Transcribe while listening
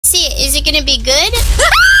see it. Is it gonna be good?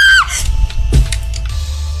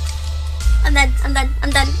 I'm done. I'm done.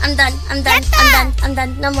 I'm done. I'm done. I'm done. I'm done. I'm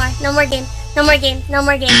done. No more. No more game. No more game. No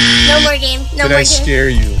more game. No more game. No more game. Did I scare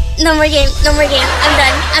you? No more game. No more game. I'm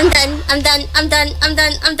done. I'm done. I'm done. I'm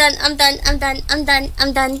done. I'm done. I'm done. I'm done. I'm done.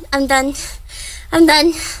 I'm done. I'm done. I'm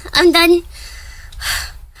done. I'm done.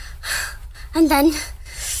 I'm done. I'm done.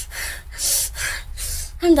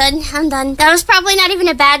 I'm done. I'm done. That was probably not even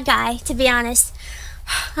a bad guy, to be honest.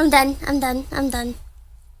 I'm done. I'm done. I'm done.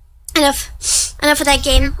 Enough. Enough of that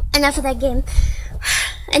game. Enough of that game.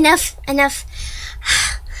 Enough. Enough.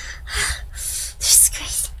 Jesus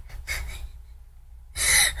Christ.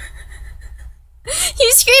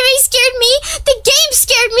 You screaming scared me. The game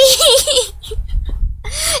scared me.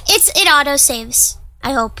 It auto saves.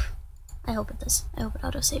 I hope. I hope it does. I hope it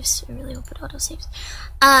auto saves. I really hope it auto saves.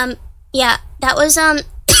 Yeah, that was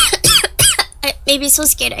maybe so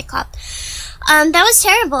scared I coughed. That was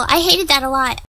terrible. I hated that a lot.